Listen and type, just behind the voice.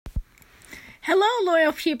Hello,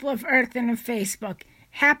 loyal people of Earth and of Facebook.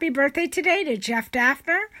 Happy birthday today to Jeff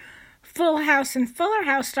Daffner, Full House and Fuller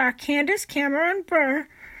House star Candace Cameron Bure,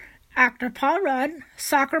 actor Paul Rudd,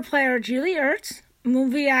 soccer player Julie Ertz,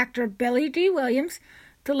 movie actor Billy D. Williams,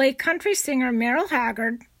 the late country singer Merle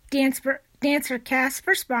Haggard, dancer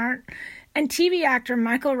Casper Smart, and TV actor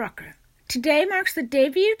Michael Rooker. Today marks the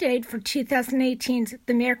debut date for 2018's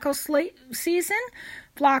The Miracle Season,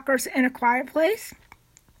 Blockers in a Quiet Place,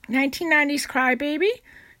 1990's Crybaby,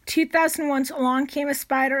 2001's Along Came a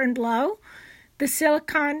Spider and Blow, the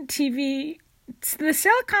Silicon Valley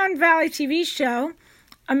TV show,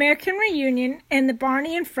 American Reunion, and the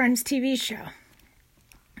Barney and Friends TV show.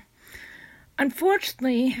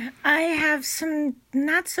 Unfortunately, I have some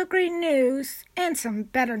not-so-great news, and some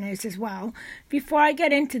better news as well, before I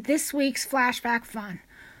get into this week's flashback fun.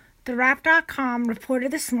 TheWrap.com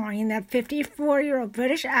reported this morning that 54-year-old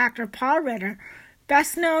British actor Paul Ritter,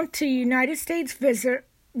 best known to United States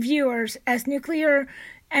viewers as nuclear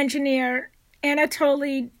engineer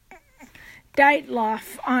Anatoly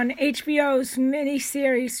Dyatlov on HBO's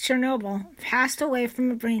miniseries Chernobyl, passed away from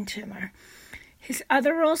a brain tumor. His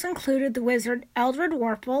other roles included the wizard Eldred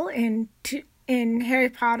Whorple in Harry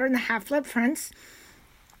Potter and the Half-Blood Prince,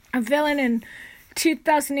 a villain in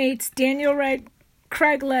 2008's Daniel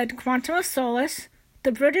Craig-led Quantum of Solace,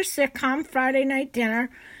 the British sitcom Friday Night Dinner,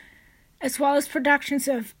 as well as productions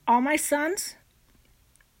of All My Sons,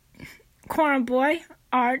 Corn Boy,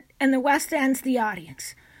 Art, and the West End's The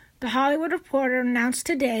Audience. The Hollywood Reporter announced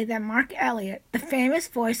today that Mark Elliott, the famous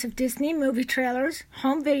voice of Disney movie trailers,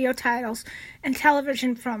 home video titles, and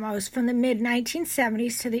television promos from the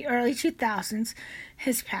mid-1970s to the early 2000s,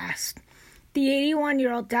 has passed. The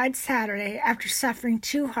 81-year-old died Saturday after suffering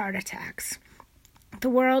 2 heart attacks. The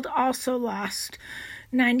world also lost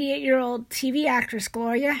 98-year-old TV actress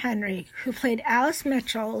Gloria Henry, who played Alice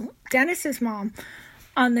Mitchell, Dennis's mom,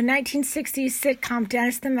 on the 1960s sitcom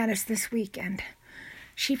Dennis the Menace this weekend.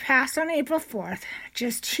 She passed on April 4th,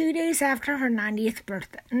 just 2 days after her 98th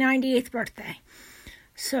birthday.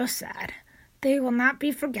 So sad. They will not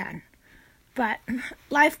be forgotten. But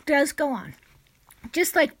life does go on.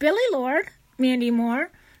 Just like Billy Lord, Mandy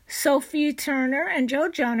Moore, Sophie Turner and Joe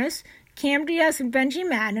Jonas, Cam Diaz and Benji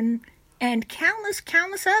Madden, and countless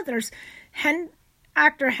others,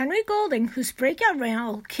 actor Henry Golding, whose breakout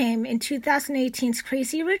role came in 2018's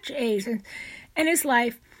Crazy Rich Asians, and his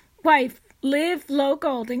wife, Liv Lowe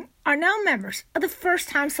Golding, are now members of the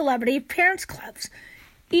First-Time Celebrity Parents Clubs.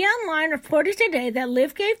 E! Online reported today that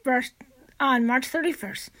Liv gave birth on March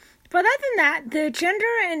 31st. But other than that, the gender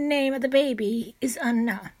and name of the baby is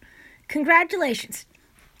unknown. Congratulations.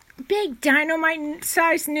 Big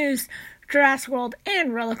dynamite-sized news, Jurassic World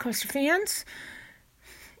and roller coaster fans.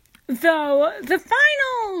 Though the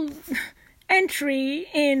final entry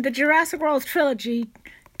in the Jurassic World trilogy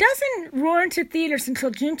doesn't roar into theaters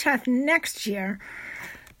until June 10th next year,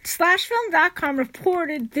 Slashfilm.com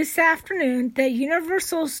reported this afternoon that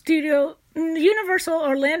Universal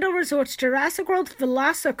Orlando Resort's Jurassic World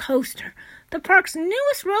VelociCoaster, the park's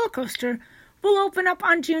newest roller coaster, will open up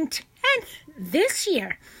on June 10th this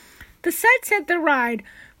year. The site said the ride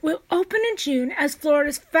will open in June as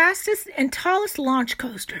Florida's fastest and tallest launch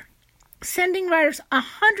coaster, sending riders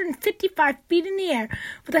 155 feet in the air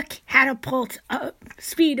with a catapult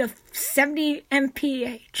speed of 70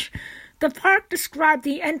 mph. The park described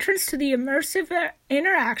the entrance to the immersive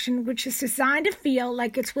interaction, which is designed to feel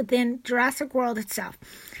like it's within Jurassic World itself.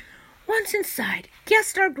 Once inside,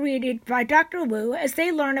 guests are greeted by Dr. Wu as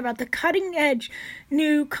they learn about the cutting-edge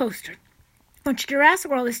new coaster, which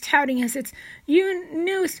Jurassic World is touting as its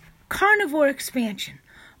newest carnivore expansion.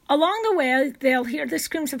 Along the way, they'll hear the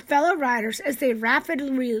screams of fellow riders as they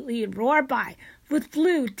rapidly roar by, with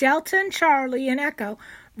Blue, Delta, and Charlie and Echo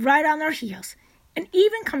right on their heels, and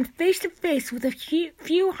even come face-to-face with a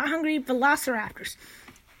few hungry velociraptors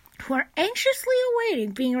who are anxiously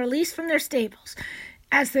awaiting being released from their stables.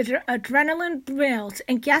 As the adrenaline builds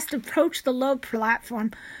and guests approach the load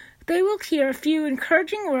platform, they will hear a few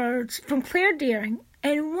encouraging words from Claire Dearing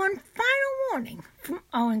and one final warning from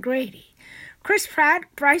Owen Grady. Chris Pratt,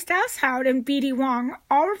 Bryce Dallas Howard, and B.D. Wong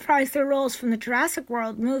all reprised their roles from the Jurassic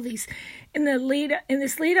World movies in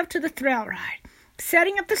this lead up to the thrill ride,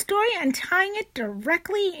 setting up the story and tying it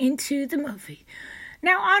directly into the movie.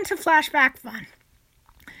 Now on to flashback fun.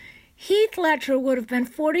 Heath Ledger would have been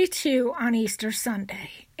 42 on Easter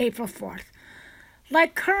Sunday, April 4th.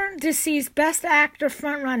 Like current deceased Best Actor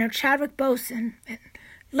frontrunner Chadwick Boseman,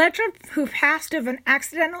 Ledger, who passed of an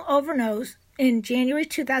accidental overdose in January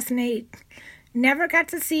 2008, never got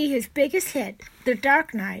to see his biggest hit, The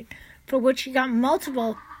Dark Knight, for which he got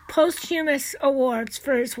multiple posthumous awards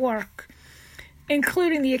for his work.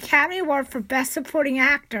 including the Academy Award for Best Supporting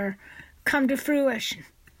Actor, come to fruition.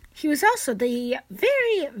 He was also the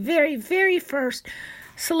very, very, very first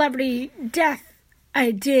celebrity death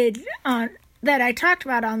that I talked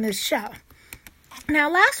about on this show.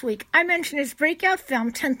 Now, last week, I mentioned his breakout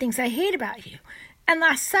film, 10 Things I Hate About You. And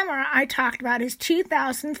last summer, I talked about his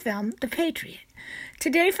 2000 film, The Patriot.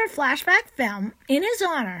 Today, for Flashback Film, in his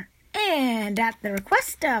honor, and at the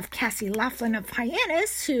request of Cassie Laughlin of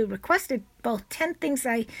Hyannis, who requested both 10 Things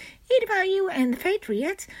I Hate About You and The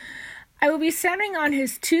Patriot, I will be centering on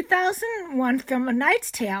his 2001 film, A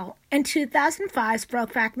Knight's Tale, and 2005's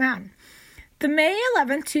Brokeback Mountain. The May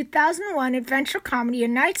 11, 2001 adventure comedy, A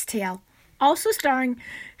Knight's Tale, also starring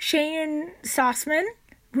Shane Sauceman,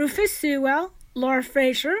 Rufus Sewell, Laura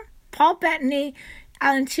Fraser, Paul Bettany,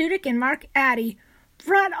 Alan Tudyk, and Mark Addy,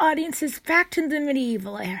 brought audiences back to the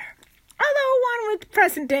medieval era. Although one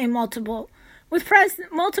with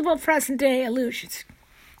multiple present-day allusions.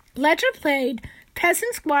 Ledger played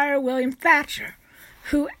peasant squire William Thatcher,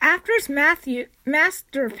 who, after his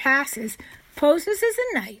master passes, poses as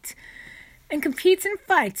a knight and competes in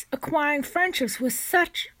fights, acquiring friendships with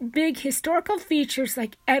such big historical features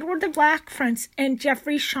like Edward the Black Prince and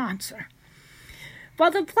Geoffrey Chaucer.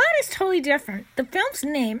 While the plot is totally different, the film's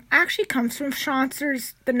name actually comes from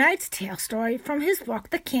Chaucer's The Knight's Tale story from his book,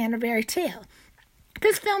 The Canterbury Tale.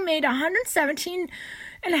 This film made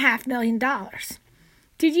 $117.5 million.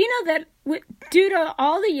 Did you know that due to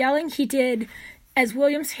all the yelling he did as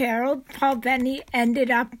William's herald, Paul Bettany ended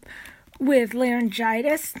up with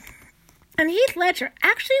laryngitis? And Heath Ledger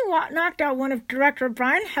actually knocked out one of director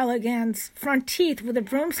Brian Halligan's front teeth with a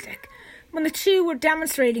broomstick when the two were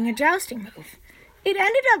demonstrating a jousting move. It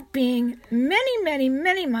ended up being many, many,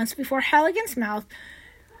 many months before Halligan's mouth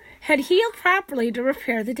had healed properly to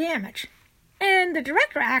repair the damage. And the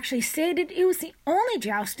director actually stated it was the only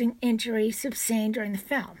jousting injury sustained during the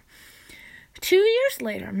film. 2 years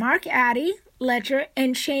later, Mark Addy, Ledger,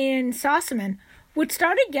 and Shane Sauceman would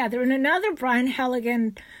star together in another Brian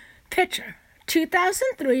Halligan picture,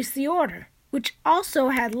 2003's The Order, which also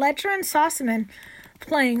had Ledger and Sauceman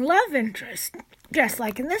playing love interests, just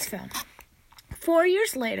like in this film. 4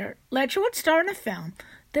 years later, Ledger would star in a film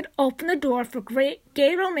that opened the door for great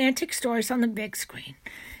gay romantic stories on the big screen.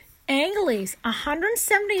 Ang Lee's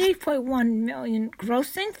 $178.1 million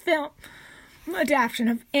grossing film adaptation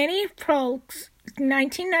of Annie Proulx's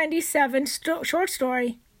 1997 short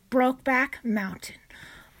story, Brokeback Mountain.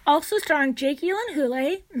 Also starring Jake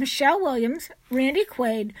Gyllenhaal, Michelle Williams, Randy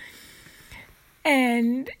Quaid,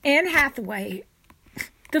 and Anne Hathaway.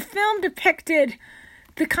 The film depicted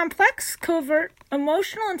the complex, covert,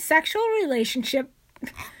 emotional, and sexual relationship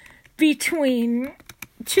between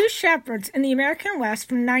two shepherds in the American West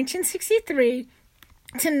from 1963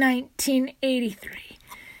 to 1983.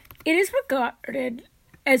 It is regarded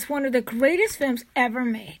as one of the greatest films ever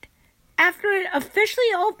made. After it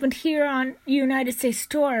officially opened here on United States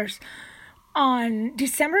stores on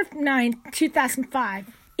December 9, 2005,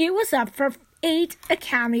 it was up for 8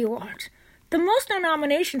 Academy Awards, the most known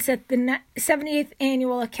nominations at the 78th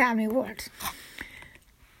Annual Academy Awards,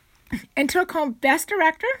 and took home Best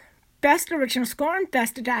Director, Best Original Score, and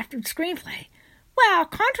Best Adapted Screenplay, while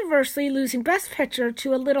controversially losing Best Picture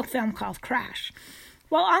to a little film called Crash.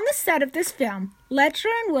 While on the set of this film, Ledger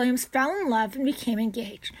and Williams fell in love and became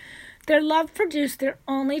engaged. Their love produced their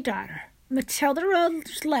only daughter, Matilda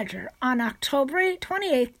Rose Ledger, on October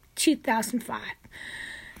 28, 2005.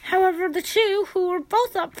 However, the two, who were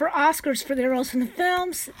both up for Oscars for their roles in the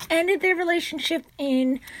films, ended their relationship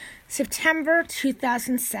in September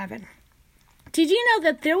 2007. Did you know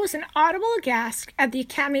that there was an audible gasp at the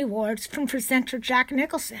Academy Awards from presenter Jack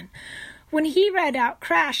Nicholson when he read out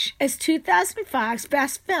Crash as 2005's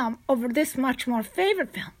best film over this much more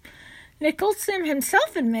favorite film? Nicholson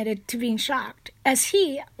himself admitted to being shocked, as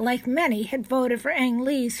he, like many, had voted for Ang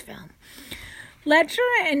Lee's film. Ledger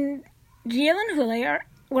and Gyllenhaal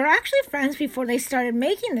were actually friends before they started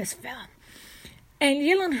making this film, and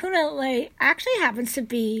Gyllenhaal actually happens to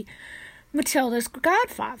be Matilda's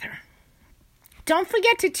godfather. Don't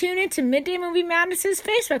forget to tune in to Midday Movie Madness's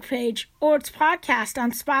Facebook page or its podcast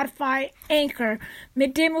on Spotify, Anchor,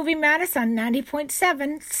 Midday Movie Madness on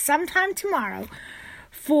 90.7 sometime tomorrow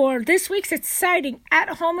for this week's exciting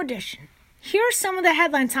at-home edition. Here are some of the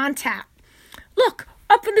headlines on tap. Look,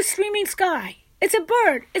 up in the streaming sky. It's a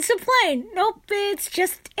bird. It's a plane. Nope, it's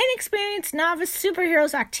just inexperienced novice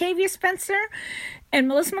superheroes Octavia Spencer and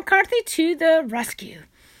Melissa McCarthy to the rescue.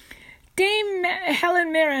 Dame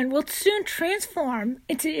Helen Mirren will soon transform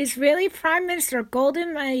into Israeli Prime Minister Golda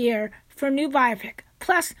Meir for new biopic.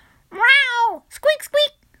 Plus, meow, squeak,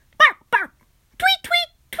 squeak, bark, bark, tweet, tweet,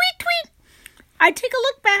 tweet, tweet. I take a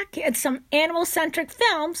look back at some animal-centric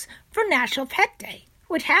films for National Pet Day,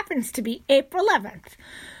 which happens to be April 11th.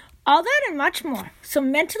 All that and much more. So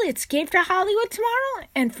mentally escape to Hollywood tomorrow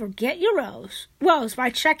and forget your woes by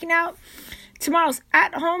checking out tomorrow's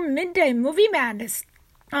at-home Midday Movie Madness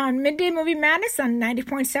on Midday Movie Madness on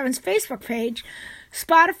 90.7's Facebook page.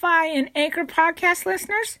 Spotify and Anchor podcast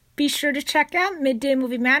listeners, be sure to check out Midday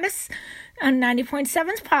Movie Madness on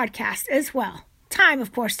 90.7's podcast as well. Time,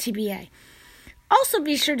 of course, TBA. Also,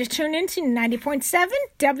 be sure to tune in to 90.7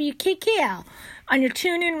 WKKL on your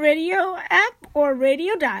TuneIn radio app or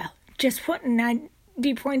radio dial. Just put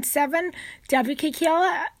 90.7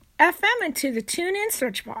 WKKL FM into the TuneIn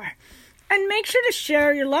search bar. And make sure to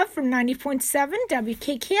share your love for 90.7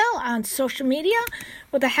 WKKL on social media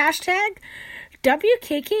with the hashtag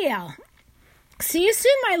WKKL. See you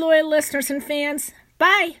soon, my loyal listeners and fans.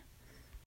 Bye.